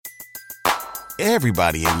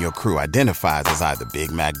Everybody in your crew identifies as either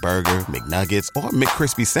Big Mac Burger, McNuggets, or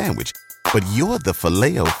McCrispy Sandwich. But you're the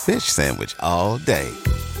Filet-O-Fish Sandwich all day.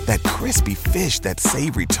 That crispy fish, that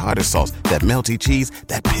savory tartar sauce, that melty cheese,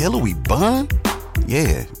 that pillowy bun.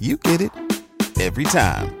 Yeah, you get it. Every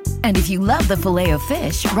time. And if you love the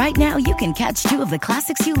Filet-O-Fish, right now you can catch two of the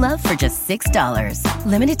classics you love for just $6.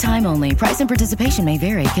 Limited time only. Price and participation may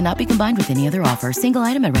vary. Cannot be combined with any other offer. Single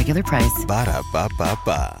item at regular price.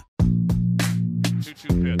 Ba-da-ba-ba-ba.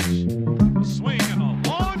 2-2 pitch. Swing and a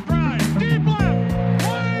long drive. Deep left.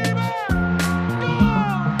 Way back.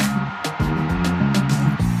 Gone!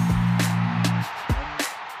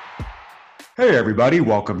 Hey everybody,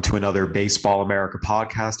 welcome to another Baseball America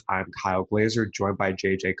podcast. I'm Kyle Glazer, joined by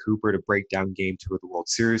JJ Cooper to break down Game 2 of the World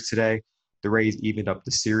Series today. The Rays evened up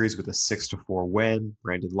the series with a 6-4 win.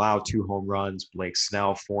 Brandon Lowe, 2 home runs. Blake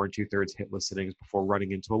Snell, 4 2/3 hitless innings before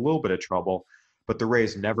running into a little bit of trouble. But the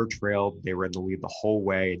Rays never trailed. They were in the lead the whole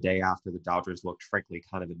way, a day after the Dodgers looked, frankly,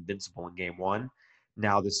 kind of invincible in Game 1.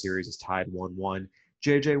 Now the series is tied 1-1.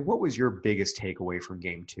 JJ, what was your biggest takeaway from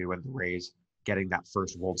Game 2 and the Rays getting that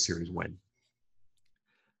first World Series win?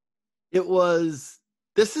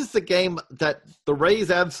 This is the game that the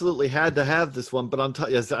Rays absolutely had to have this one, but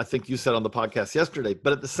as I think you said on the podcast yesterday,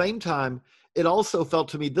 but at the same time, it also felt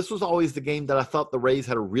to me this was always the game that I thought the Rays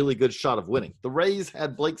had a really good shot of winning. The Rays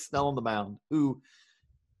had Blake Snell on the mound, who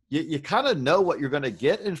you kind of know what you're going to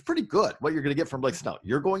get, and it's pretty good what you're going to get from Blake Snell.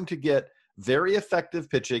 You're going to get very effective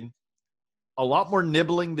pitching, a lot more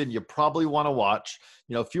nibbling than you probably want to watch,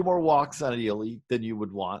 a few more walks ideally than you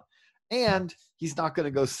would want, and he's not going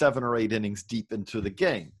to go 7 or 8 innings deep into the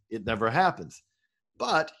game. It never happens.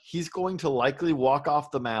 But he's going to likely walk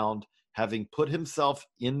off the mound having put himself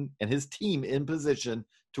in and his team in position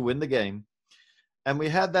to win the game. And we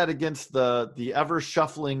had that against the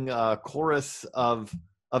ever-shuffling chorus of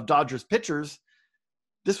Dodgers pitchers.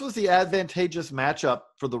 This was the advantageous matchup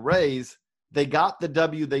for the Rays. They got the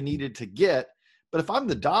W they needed to get. But if I'm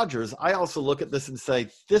the Dodgers, I also look at this and say,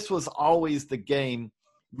 this was always the game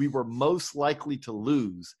we were most likely to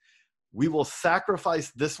lose. We will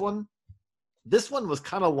sacrifice this one. This one was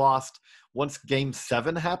kind of lost once Game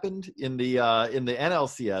 7 happened in the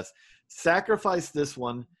NLCS. Sacrifice this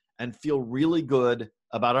one and feel really good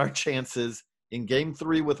about our chances in Game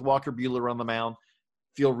 3 with Walker Buehler on the mound.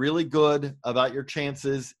 Feel really good about your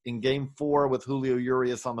chances in Game 4 with Julio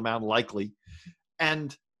Urias on the mound, likely,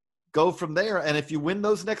 and go from there. And if you win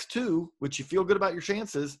those next 2, which you feel good about your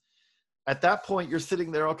chances, at that point, you're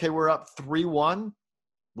sitting there, okay, we're up 3-1.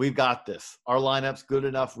 We've got this. Our lineup's good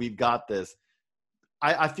enough. We've got this.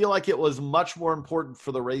 I feel like it was much more important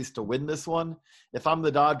for the Rays to win this one. If I'm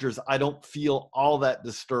the Dodgers, I don't feel all that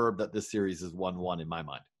disturbed that this series is 1-1 in my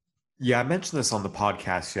mind. Yeah, I mentioned this on the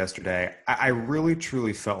podcast yesterday. I really,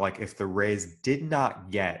 truly felt like if the Rays did not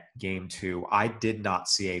get Game 2, I did not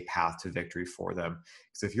see a path to victory for them.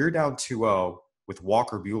 Because if you're down 2-0, with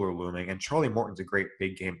Walker Buehler looming, and Charlie Morton's a great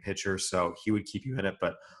big game pitcher, so he would keep you in it.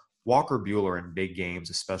 But Walker Buehler in big games,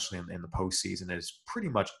 especially in the postseason, is pretty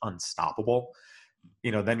much unstoppable.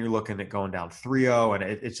 Then you're looking at going down 3-0, and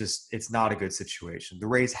it's not a good situation. The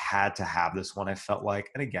Rays had to have this one, I felt like.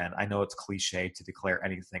 And again, I know it's cliche to declare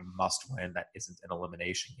anything must win that isn't an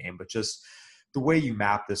elimination game, but just the way you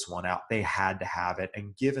map this one out, they had to have it.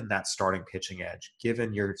 And given that starting pitching edge,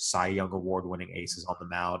 given your Cy Young Award-winning aces on the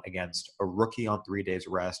mound against a rookie on 3 days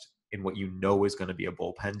rest in what you know is going to be a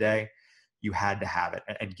bullpen day, you had to have it.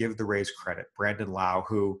 And give the Rays credit. Brandon Lowe,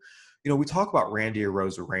 who, we talk about Randy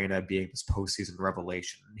Arozarena being this postseason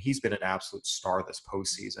revelation. He's been an absolute star this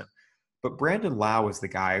postseason. But Brandon Lowe is the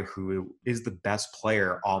guy who is the best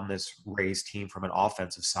player on this Rays team from an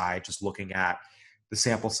offensive side, just looking at the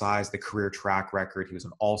sample size, the career track record. He was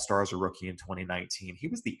an all-star as a rookie in 2019. He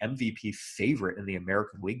was the MVP favorite in the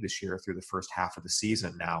American League this year through the first half of the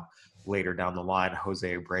season. Now, later down the line,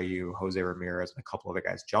 Jose Abreu, Jose Ramirez, and a couple other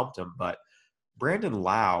guys jumped him. But Brandon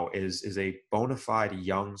Lowe is a bona fide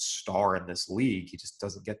young star in this league. He just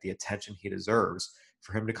doesn't get the attention he deserves.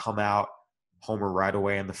 For him to come out, homer right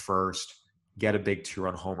away in the first, get a big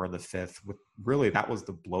 2-run homer in the 5th, really that was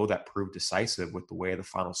the blow that proved decisive with the way the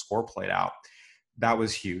final score played out. That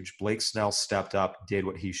was huge. Blake Snell stepped up, did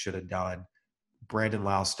what he should have done. Brandon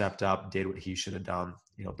Lowe stepped up, did what he should have done.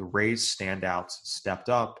 The Rays standouts stepped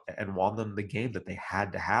up and won them the game that they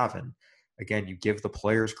had to have. And again, you give the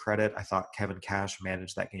players credit. I thought Kevin Cash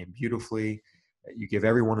managed that game beautifully. You give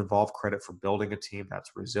everyone involved credit for building a team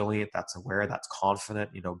that's resilient, that's aware, that's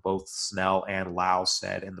confident. Both Snell and Lowe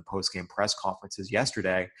said in the post-game press conferences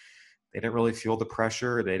yesterday, they didn't really feel the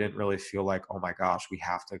pressure. They didn't really feel like, oh my gosh, we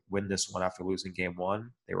have to win this one after losing Game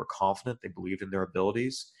 1. They were confident. They believed in their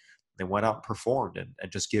abilities. They went out and performed, and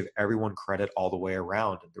just give everyone credit all the way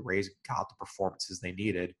around. The Rays got the performances they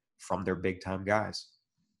needed from their big-time guys.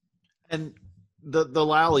 And the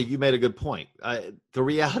Lally, you made a good point. The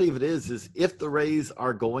reality of it is if the Rays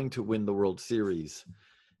are going to win the World Series,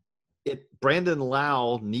 Brandon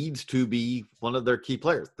Lowe needs to be one of their key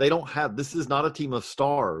players. They don't have – this is not a team of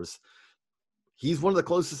stars. He's one of the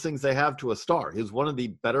closest things they have to a star. He's one of the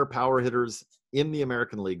better power hitters in the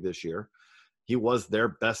American League this year. He was their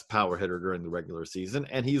best power hitter during the regular season,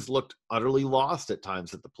 and he's looked utterly lost at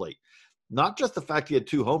times at the plate. Not just the fact he had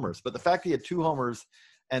 2 homers, but the fact he had 2 homers,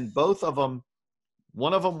 and both of them,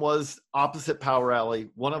 one of them was opposite power alley.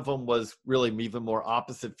 One of them was really even more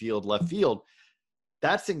opposite field, left field.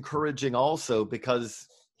 That's encouraging also because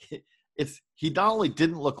he not only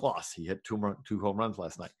didn't look lost, he hit 2 home runs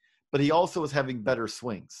last night, but he also was having better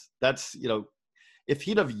swings. That's, if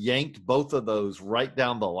he'd have yanked both of those right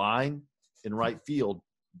down the line in right field,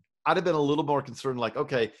 I'd have been a little more concerned, like,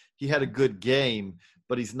 okay, he had a good game,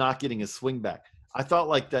 but he's not getting his swing back. I thought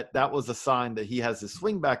like that was a sign that he has his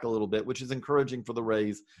swing back a little bit, which is encouraging for the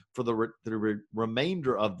Rays for the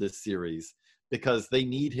remainder of this series, because they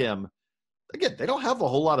need him. Again, they don't have a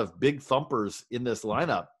whole lot of big thumpers in this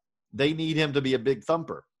lineup. They need him to be a big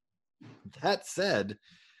thumper. That said,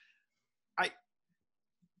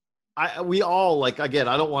 we all, like, again,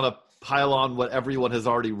 I don't want to pile on what everyone has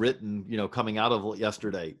already written, coming out of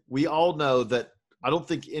yesterday. We all know that I don't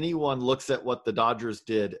think anyone looks at what the Dodgers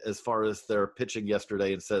did as far as their pitching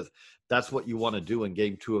yesterday and says, that's what you want to do in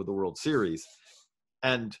Game 2 of the World Series.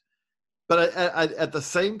 But at the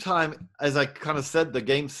same time, as I kind of said, the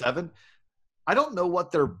Game 7, I don't know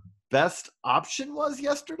what their best option was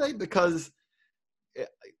yesterday, because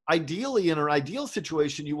ideally, in an ideal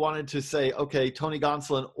situation, you wanted to say, okay, Tony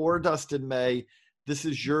Gonsolin or Dustin May, this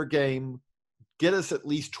is your game. Get us at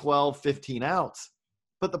least 12, 15 outs.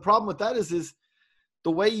 But the problem with that is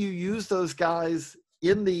the way you use those guys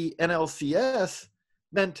in the NLCS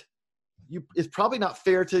meant it's probably not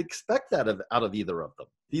fair to expect that out of either of them.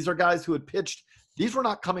 These are guys who had pitched. These were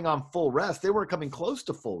not coming on full rest. They weren't coming close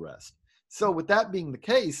to full rest. So with that being the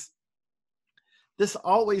case, this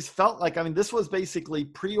always felt like, this was basically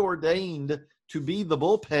preordained to be the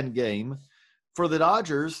bullpen game for the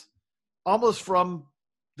Dodgers almost from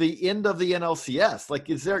the end of the NLCS. Like,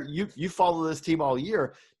 is there, you follow this team all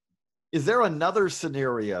year, is there another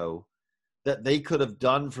scenario that they could have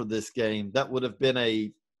done for this game that would have been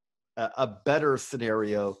a better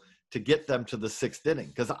scenario to get them to the 6th inning?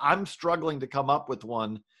 Because I'm struggling to come up with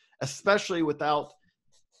one, especially without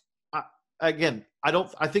I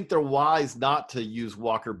think they're wise not to use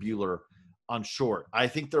Walker Buehler on short. I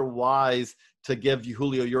think they're wise to give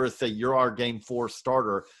Julio Urias, say, you're our Game 4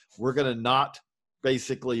 starter. We're going to not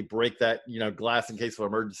basically break that, glass in case of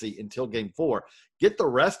emergency until Game 4. Get the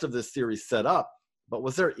rest of this series set up. But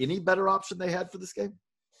was there any better option they had for this game?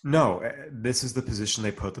 No, this is the position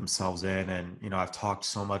they put themselves in. And, I've talked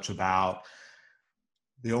so much about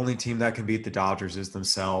the only team that can beat the Dodgers is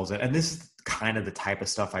themselves. And this is kind of the type of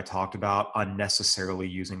stuff I talked about, unnecessarily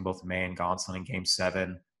using both May and Gonsolin in Game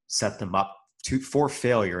 7, set them up for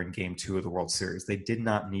failure in Game 2 of the World Series. They did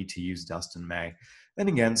not need to use Dustin May. Then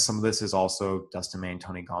again, some of this is also Dustin May and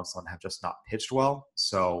Tony Gonsolin have just not pitched well.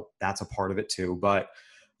 So that's a part of it too. But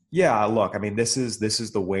yeah, look, this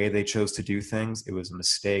is the way they chose to do things. It was a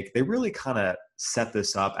mistake. They really kind of set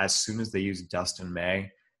this up as soon as they used Dustin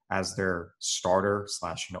May as their starter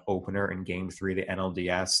 / opener in Game 3 of the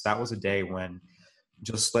NLDS. That was a day when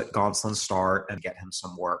just let Gonsolin start and get him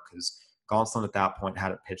some work, because Gonsolin at that point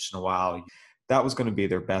hadn't pitched in a while. That was going to be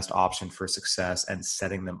their best option for success and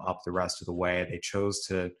setting them up the rest of the way. They chose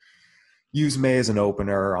to use May as an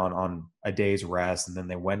opener on a day's rest, and then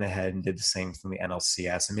they went ahead and did the same thing in the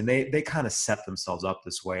NLCS. They kind of set themselves up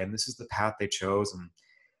this way, and this is the path they chose, and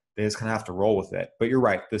they just kind of have to roll with it. But you're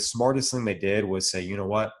right. The smartest thing they did was say, you know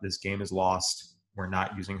what? This game is lost. We're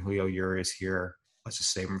not using Julio Urias here. Let's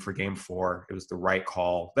just save him for Game 4. It was the right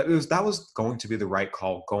call. That was going to be the right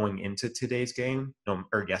call going into today's game,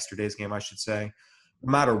 or yesterday's game, I should say.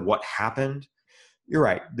 No matter what happened, you're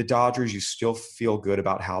right. The Dodgers, you still feel good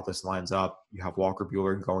about how this lines up. You have Walker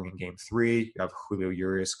Buehler going in Game 3. You have Julio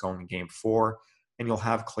Urias going in Game 4. And you'll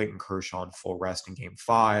have Clayton Kershaw in full rest in Game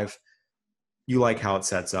 5. You like how it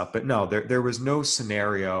sets up. But no, there was no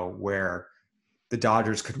scenario where the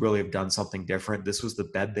Dodgers could really have done something different. This was the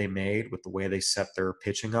bed they made with the way they set their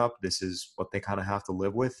pitching up. This is what they kind of have to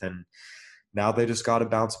live with. And now they just got to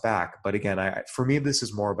bounce back. But again, for me, this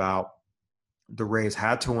is more about the Rays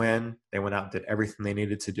had to win. They went out and did everything they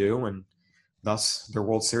needed to do. And thus their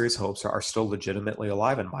World Series hopes are still legitimately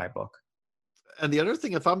alive in my book. And the other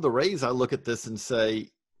thing, if I'm the Rays, I look at this and say,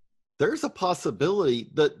 there's a possibility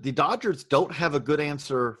that the Dodgers don't have a good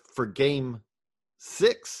answer for game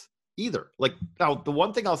 6 either. Like, now, the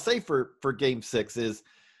one thing I'll say for game 6 is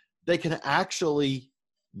they can actually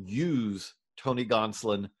use Tony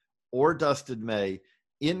Gonsolin or Dustin May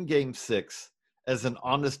in game 6 as an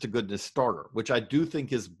honest to goodness starter, which I do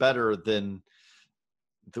think is better than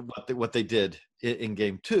what they did in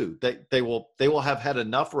game 2. They will have had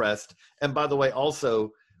enough rest. And by the way,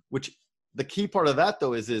 also, which the key part of that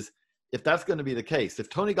though is if that's going to be the case, if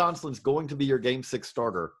Tony Gonsolin's going to be your game 6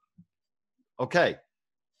 starter, okay,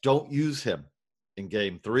 don't use him in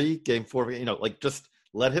game 3, game 4, just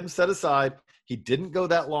let him set aside. He didn't go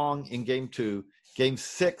that long in game 2. Game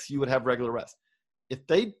 6, you would have regular rest. If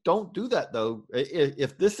they don't do that, though,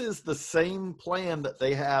 if this is the same plan that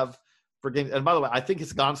they have for games, and by the way, I think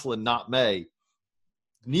it's Gonsolin, not May.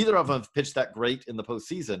 Neither of them have pitched that great in the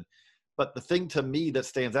postseason. But the thing to me that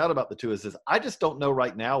stands out about the two is I just don't know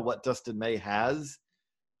right now what Dustin May has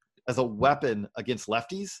as a weapon against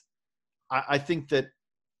lefties. I think that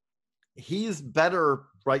he's better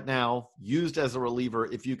right now used as a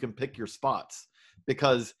reliever if you can pick your spots,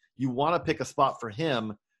 because you want to pick a spot for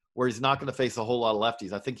him where he's not going to face a whole lot of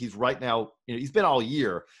lefties. I think he's right now, he's been all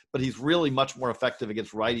year, but he's really much more effective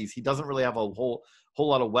against righties. He doesn't really have a whole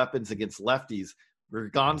lot of weapons against lefties. Where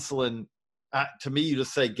Gonsolin, to me, you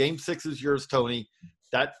just say game 6 is yours, Tony.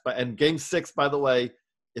 And game 6, by the way,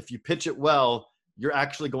 if you pitch it well, you're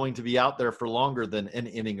actually going to be out there for longer than an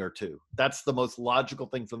inning or two. That's the most logical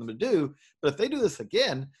thing for them to do. But if they do this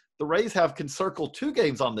again, the Rays can circle 2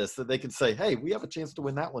 games on this that they can say, hey, we have a chance to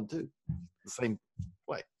win that one too. The same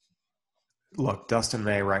way. Look, Dustin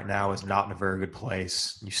May right now is not in a very good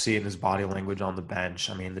place. You see it in his body language on the bench.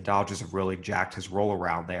 I mean, the Dodgers have really jacked his roll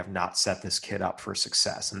around. They have not set this kid up for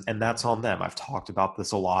success, and that's on them. I've talked about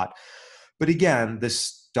this a lot. But again,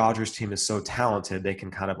 this Dodgers team is so talented, they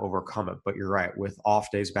can kind of overcome it. But you're right, with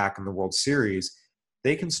off days back in the World Series,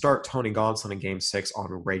 they can start Tony Gonsolin in game 6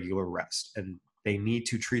 on a regular rest. And they need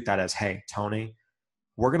to treat that as, hey, Tony,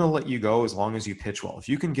 we're going to let you go as long as you pitch well. If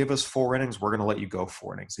you can give us 4 innings, we're going to let you go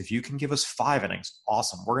 4 innings. If you can give us 5 innings,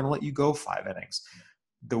 awesome. We're going to let you go 5 innings.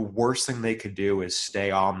 The worst thing they could do is stay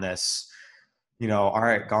on this, all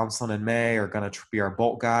right, Gonsolin and May are going to be our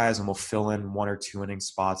bolt guys, and we'll fill in 1 or 2 inning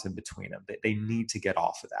spots in between them. They need to get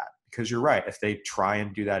off of that, because you're right. If they try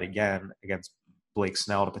and do that again against Blake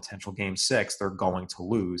Snell to potential game 6, they're going to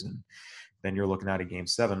lose. And then you're looking at a game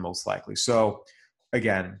 7 most likely. So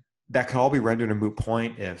again, that could all be rendered a moot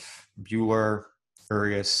point if Buehler,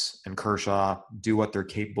 Urias, and Kershaw do what they're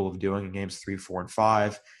capable of doing in games 3, 4, and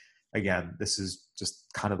 5. Again, this is just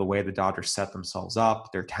kind of the way the Dodgers set themselves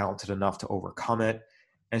up. They're talented enough to overcome it.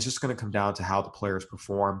 And it's just going to come down to how the players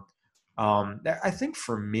perform. I think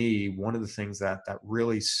for me, one of the things that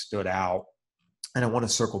really stood out, and I want to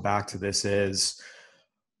circle back to this, is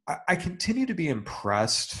I continue to be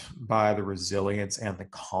impressed by the resilience and the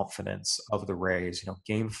confidence of the Rays.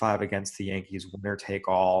 Game 5 against the Yankees, winner take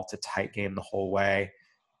all. It's a tight game the whole way.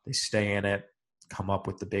 They stay in it, come up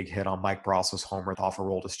with the big hit on Mike Brosseau's homer off of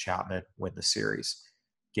Aroldis Chapman, win the series.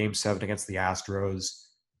 Game 7 against the Astros,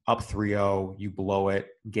 up 3-0, you blow it.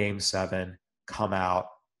 Game 7, come out,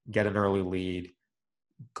 get an early lead,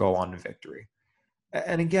 go on to victory.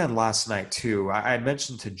 And again, last night too, I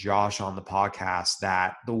mentioned to Josh on the podcast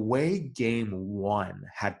that the way game 1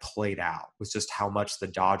 had played out was just how much the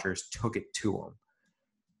Dodgers took it to them.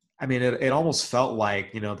 I mean, it almost felt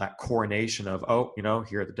like, that coronation of,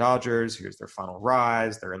 here are the Dodgers, here's their final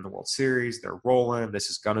rise, they're in the World Series, they're rolling, this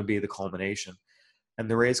is going to be the culmination. And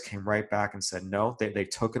the Rays came right back and said, no, they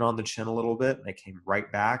took it on the chin a little bit, and they came right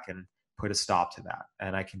back and put a stop to that.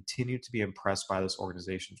 And I continue to be impressed by this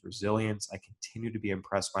organization's resilience. I continue to be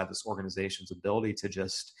impressed by this organization's ability to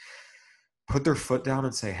just put their foot down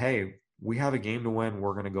and say, hey, we have a game to win,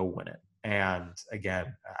 we're going to go win it. And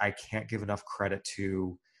again, I can't give enough credit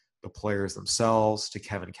to the players themselves, to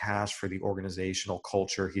Kevin Cash for the organizational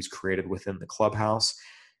culture he's created within the clubhouse,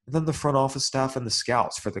 and then the front office staff and the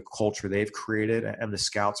scouts for the culture they've created, and the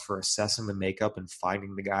scouts for assessing the makeup and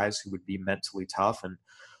finding the guys who would be mentally tough and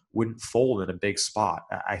wouldn't fold in a big spot.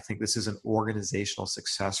 I think this is an organizational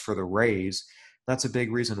success for the Rays. That's a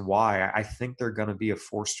big reason why I think they're going to be a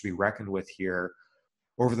force to be reckoned with here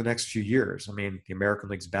over the next few years. I mean, the American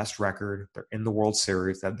League's best record, they're in the World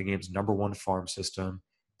Series, they have the game's #1 farm system.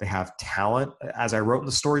 They have talent. As I wrote in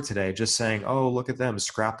the story today, just saying, oh, look at them,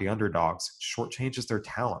 scrappy underdogs, shortchanges their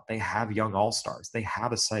talent. They have young all-stars. They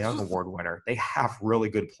have a Cy Young Award winner. They have really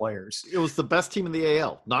good players. It was the best team in the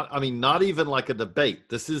AL. Not even like a debate.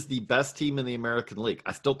 This is the best team in the American League.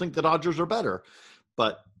 I still think the Dodgers are better,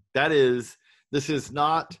 but this is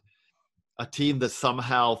not a team that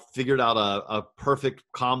somehow figured out a perfect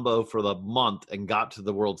combo for the month and got to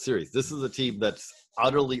the World Series. This is a team that's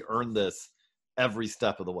utterly earned this every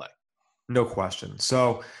step of the way. No question.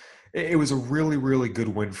 So it was a really, really good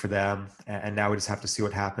win for them. And now we just have to see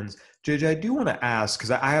what happens. JJ, I do want to ask, because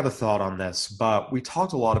I have a thought on this, but we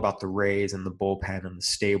talked a lot about the Rays and the bullpen and the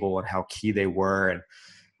stable and how key they were and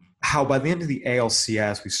how by the end of the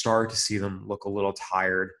ALCS, we started to see them look a little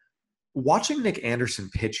tired. Watching Nick Anderson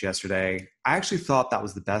pitch yesterday, I actually thought that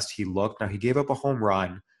was the best he looked. Now, he gave up a home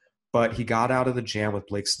run, but he got out of the jam with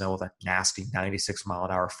Blake Snell with a nasty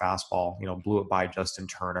 96-mile-an-hour fastball, blew it by Justin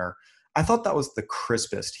Turner. I thought that was the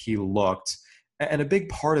crispest he looked. And a big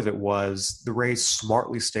part of it was the Rays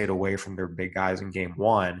smartly stayed away from their big guys in game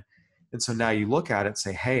one. And so now you look at it and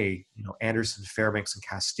say, hey, Anderson, Fairbanks, and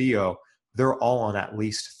Castillo, they're all on at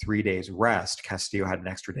least 3 days rest. Castillo had an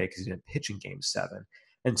extra day because he didn't pitch in game 7.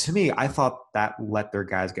 And to me, I thought that let their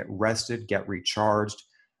guys get rested, get recharged.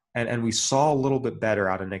 And we saw a little bit better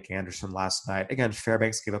out of Nick Anderson last night. Again,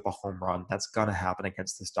 Fairbanks gave up a home run. That's going to happen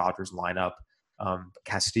against this Dodgers lineup.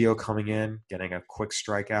 Castillo coming in, getting a quick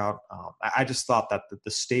strikeout. I just thought that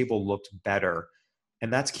the stable looked better.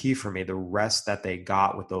 And that's key for me, the rest that they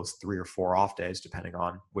got with those 3 or 4 off days, depending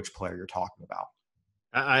on which player you're talking about.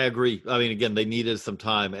 I agree. I mean, again, they needed some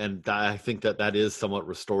time, and I think that is somewhat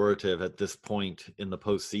restorative at this point in the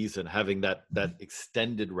postseason, having that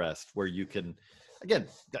extended rest where you can, again,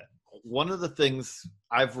 one of the things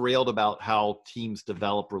I've railed about how teams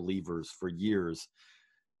develop relievers for years,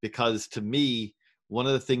 because to me, one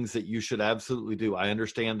of the things that you should absolutely do, I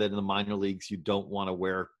understand that in the minor leagues, you don't want to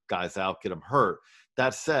wear guys out, get them hurt.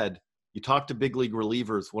 That said, you talk to big league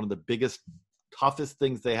relievers, one of the biggest, toughest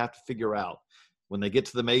things they have to figure out when they get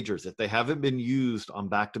to the majors, if they haven't been used on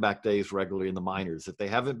back-to-back days regularly in the minors, if they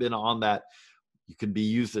haven't been on that, you can be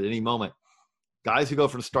used at any moment. Guys who go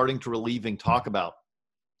from starting to relieving talk about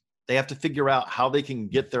they have to figure out how they can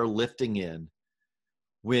get their lifting in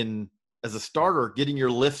when, as a starter, getting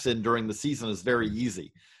your lifts in during the season is very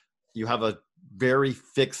easy. You have a very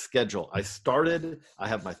fixed schedule. I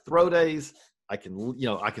have my throw days. I can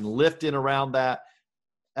lift in around that.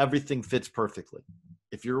 Everything fits perfectly.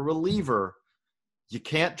 If you're a reliever, you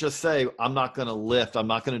can't just say, I'm not going to lift. I'm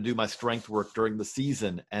not going to do my strength work during the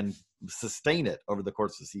season and sustain it over the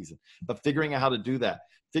course of the season. But figuring out how to do that,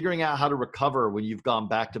 figuring out how to recover when you've gone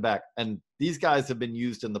back to back. And these guys have been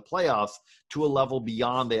used in the playoffs to a level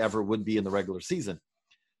beyond they ever would be in the regular season.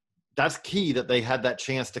 That's key, that they had that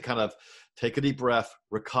chance to kind of take a deep breath,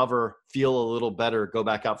 recover, feel a little better, go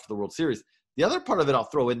back out for the World Series. The other part of it I'll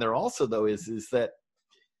throw in there also, though, is that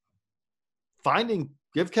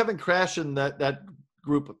give Kevin Crash and that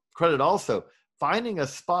group credit also, finding a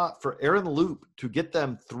spot for Aaron Loup to get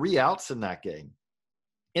them 3 outs in that game,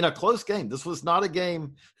 in a close game. This was not a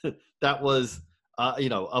game that was,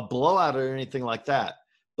 a blowout or anything like that.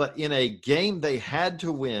 But in a game they had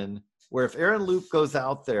to win, where if Aaron Loup goes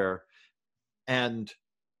out there and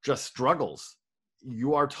just struggles,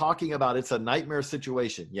 you are talking about it's a nightmare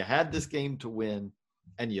situation. You had this game to win,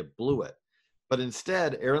 and you blew it. But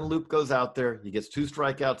instead, Aaron Loup goes out there. He gets 2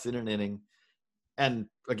 strikeouts in an inning. And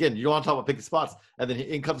again, you don't want to talk about picking spots. And then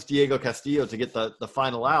in comes Diego Castillo to get the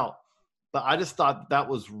final out. But I just thought that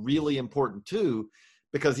was really important too,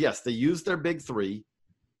 because yes, they used their big 3.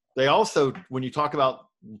 They also, when you talk about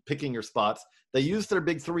picking your spots, they used their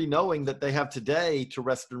big 3 knowing that they have today to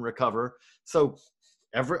rest and recover. So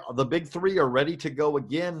the big 3 are ready to go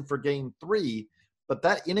again for game 3. But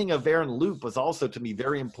that inning of Aaron Loup was also, to me,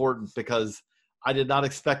 very important, because I did not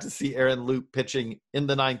expect to see Aaron Loup pitching in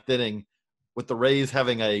the 9th inning with the Rays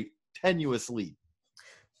having a tenuous lead.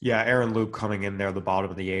 Yeah, Aaron Loup coming in there, the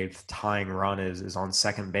bottom of the 8th, tying run is on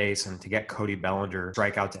second base, and to get Cody Bellinger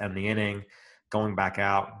strikeout to end the inning, going back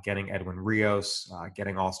out, getting Edwin Rios,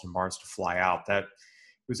 getting Austin Barnes to fly out. It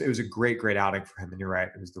was a great outing for him, and you're right,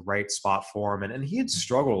 it was the right spot for him, and he had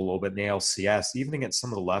struggled a little bit in the ALCS, even against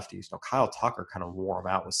some of the lefties. Kyle Tucker kind of wore him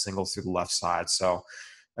out with singles through the left side. So,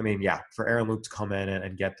 I mean, yeah, for Aaron Loup to come in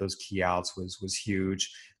and get those key outs was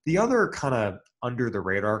huge. The other kind of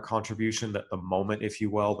under-the-radar contribution, that the moment, if you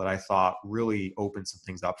will, that I thought really opened some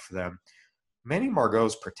things up for them, Manny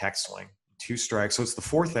Margot's protect swing, 2 strikes. So it's the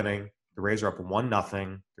 4th inning. The Rays are up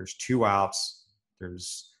 1-0. There's 2 outs.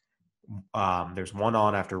 There's 1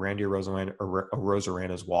 on after Randy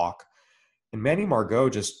Arozarena's walk. And Manny Margot,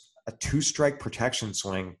 just a 2-strike protection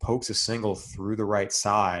swing, pokes a single through the right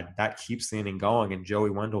side. That keeps the inning going, and Joey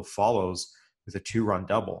Wendell follows with a 2-run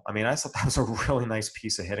double. I mean, I thought that was a really nice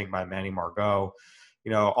piece of hitting by Manny Margot.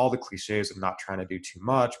 All the cliches of not trying to do too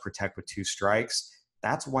much, protect with 2 strikes.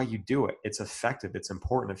 That's why you do it. It's effective. It's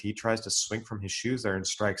important. If he tries to swing from his shoes there and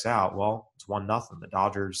strikes out, well, it's 1-0. The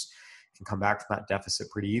Dodgers can come back from that deficit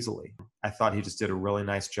pretty easily. I thought he just did a really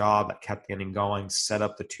nice job that kept the inning going, set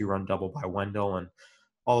up the 2-run double by Wendell, and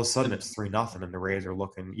all of a sudden it's 3-0, and the Rays are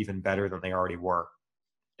looking even better than they already were.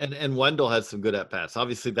 And Wendell had some good at-bats.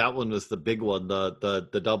 Obviously, that one was the big one,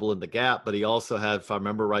 the double in the gap, but he also had, if I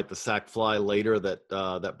remember right, the sac fly later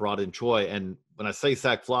that brought in Choi. And when I say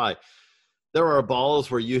sac fly, there are balls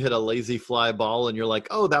where you hit a lazy fly ball and you're like,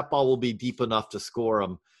 oh, that ball will be deep enough to score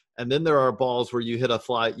them. And then there are balls where you hit a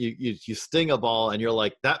fly, you sting a ball and you're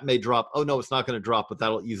like, that may drop. Oh, no, it's not going to drop, but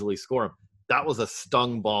that'll easily score him. That was a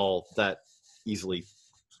stung ball that easily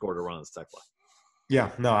scored a run on the sac fly. Yeah,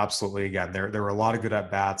 no, absolutely. Again, there were a lot of good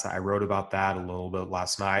at-bats. I wrote about that a little bit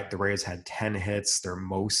last night. The Rays had 10 hits, their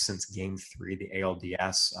most since Game 3, the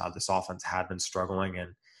ALDS. This offense had been struggling.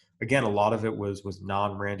 And again, a lot of it was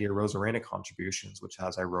non-Randy Arozarena contributions, which,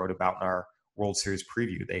 as I wrote about in our World Series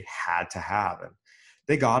preview, they had to have. And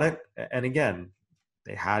they got it. And again,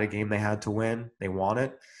 they had a game they had to win. They won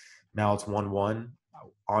it. Now it's 1-1.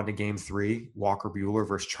 On to Game 3, Walker Buehler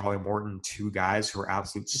versus Charlie Morton, two guys who are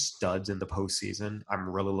absolute studs in the postseason. I'm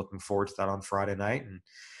really looking forward to that on Friday night, and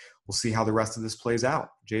we'll see how the rest of this plays out.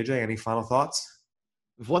 JJ, any final thoughts?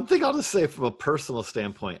 One thing I'll just say from a personal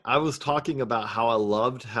standpoint, I was talking about how I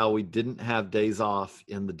loved how we didn't have days off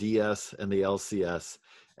in the DS and the LCS,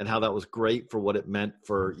 and how that was great for what it meant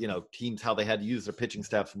for, teams, how they had to use their pitching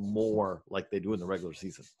staffs more like they do in the regular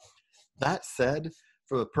season. That said,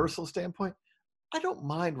 from a personal standpoint, I don't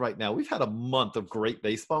mind right now. We've had a month of great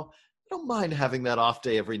baseball. I don't mind having that off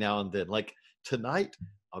day every now and then. Like tonight,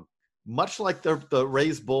 much like the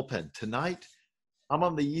Rays bullpen, tonight I'm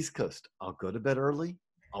on the East Coast. I'll go to bed early.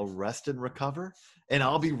 I'll rest and recover, and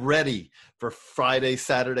I'll be ready for Friday,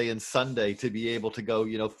 Saturday, and Sunday to be able to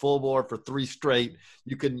go, full bore for 3 straight.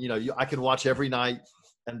 You can, I can watch every night,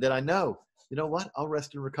 and then I know, I'll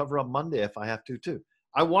rest and recover on Monday if I have to too.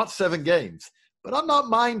 I want 7 games. But I'm not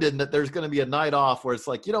minding that there's going to be a night off where it's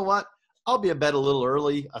like, I'll be in bed a little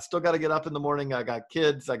early. I still got to get up in the morning. I got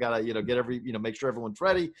kids. I got to, get make sure everyone's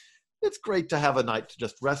ready. It's great to have a night to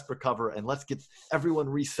just rest, recover, and let's get everyone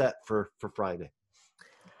reset for Friday.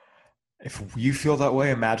 If you feel that way,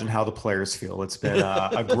 imagine how the players feel. It's been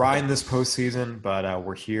a grind this postseason, but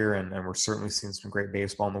we're here and we're certainly seeing some great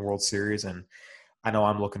baseball in the World Series. And I know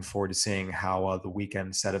I'm looking forward to seeing how the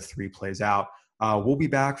weekend set of 3 plays out. We'll be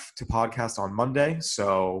back to podcast on Monday,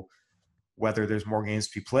 so whether there's more games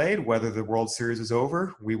to be played, whether the World Series is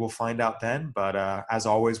over, we will find out then. But as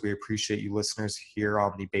always, we appreciate you listeners here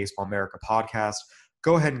on the Baseball America podcast.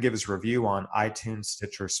 Go ahead and give us a review on iTunes,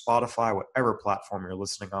 Stitcher, Spotify, whatever platform you're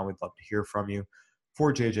listening on. We'd love to hear from you.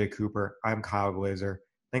 For JJ Cooper, I'm Kyle Glazer.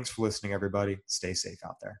 Thanks for listening, everybody. Stay safe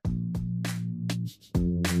out there.